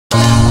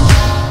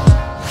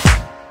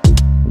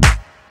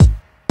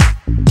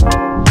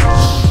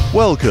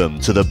Welcome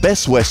to the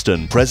Best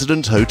Western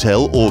President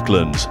Hotel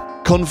Auckland.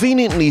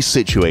 Conveniently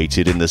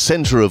situated in the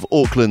centre of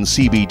Auckland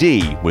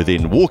CBD,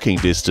 within walking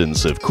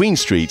distance of Queen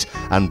Street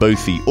and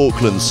both the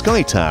Auckland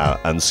Sky Tower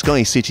and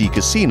Sky City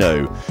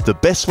Casino, the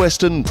Best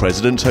Western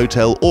President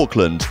Hotel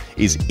Auckland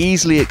is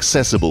easily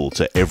accessible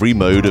to every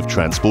mode of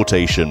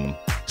transportation.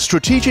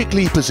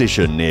 Strategically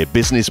positioned near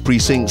business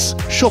precincts,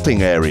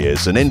 shopping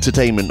areas and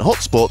entertainment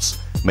hotspots,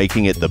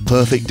 making it the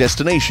perfect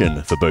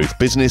destination for both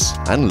business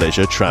and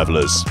leisure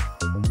travellers.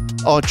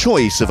 Our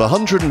choice of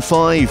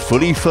 105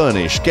 fully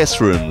furnished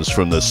guest rooms,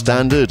 from the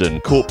standard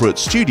and corporate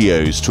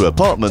studios to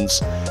apartments,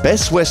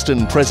 Best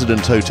Western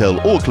President Hotel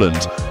Auckland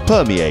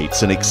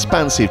permeates an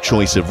expansive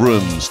choice of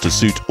rooms to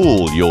suit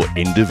all your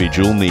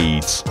individual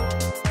needs.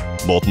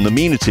 Modern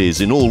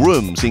amenities in all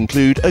rooms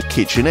include a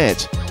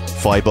kitchenette,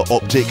 fibre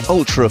optic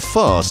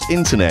ultra-fast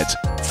internet,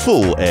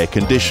 full air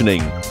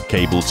conditioning,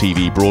 cable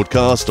TV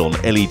broadcast on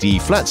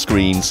LED flat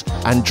screens,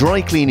 and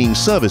dry cleaning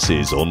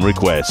services on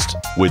request.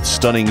 With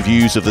stunning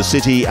views of the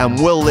city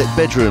and well-lit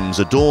bedrooms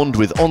adorned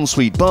with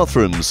ensuite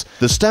bathrooms,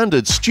 the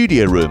standard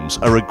studio rooms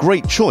are a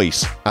great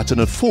choice at an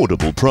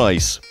affordable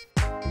price.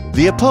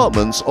 The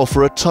apartments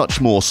offer a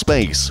touch more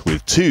space,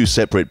 with 2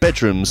 separate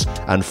bedrooms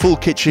and full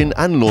kitchen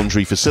and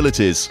laundry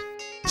facilities.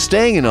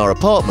 Staying in our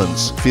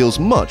apartments feels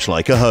much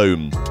like a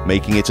home,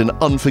 making it an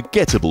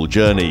unforgettable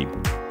journey.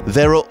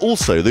 There are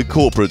also the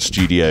corporate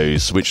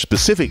studios, which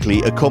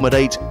specifically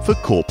accommodate for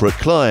corporate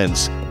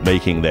clients,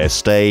 making their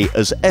stay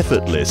as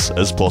effortless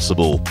as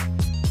possible.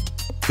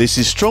 This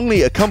is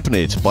strongly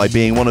accompanied by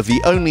being one of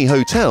the only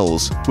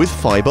hotels with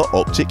fibre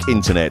optic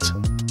internet.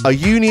 A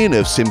union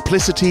of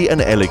simplicity and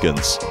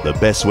elegance, the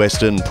Best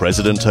Western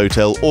President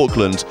Hotel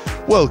Auckland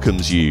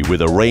welcomes you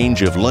with a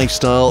range of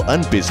lifestyle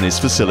and business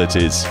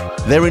facilities.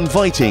 Their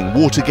inviting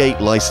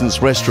Watergate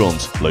licensed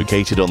restaurant,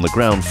 located on the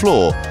ground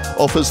floor,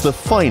 offers the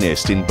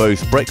finest in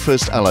both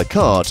breakfast a la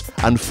carte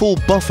and full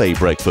buffet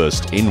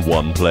breakfast in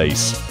one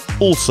place.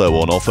 Also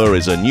on offer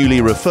is a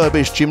newly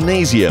refurbished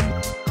gymnasium.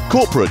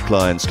 Corporate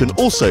clients can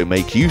also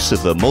make use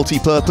of the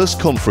multi-purpose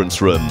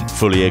conference room,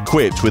 fully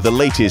equipped with the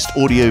latest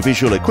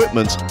audio-visual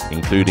equipment,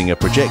 including a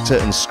projector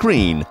and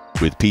screen,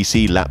 with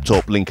PC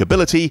laptop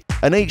linkability,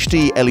 an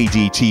HD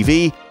LED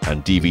TV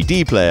and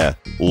DVD player,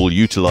 all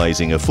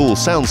utilising a full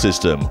sound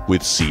system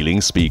with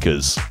ceiling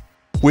speakers.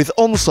 With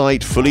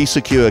on-site fully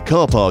secure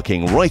car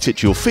parking right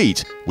at your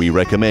feet, we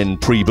recommend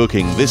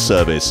pre-booking this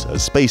service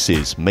as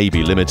spaces may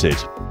be limited.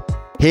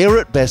 Here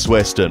at Best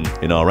Western,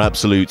 in our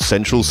absolute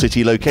central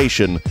city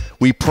location,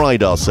 we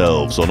pride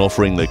ourselves on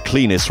offering the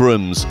cleanest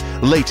rooms,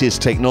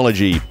 latest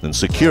technology and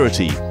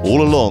security,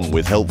 all along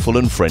with helpful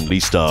and friendly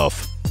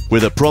staff.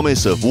 With a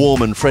promise of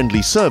warm and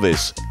friendly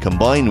service,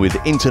 combined with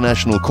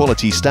international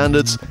quality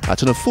standards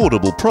at an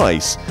affordable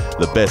price,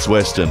 the Best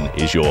Western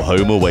is your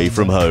home away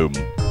from home.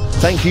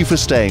 Thank you for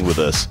staying with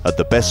us at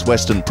the Best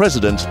Western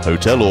President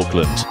Hotel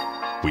Auckland.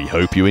 We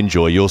hope you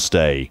enjoy your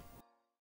stay.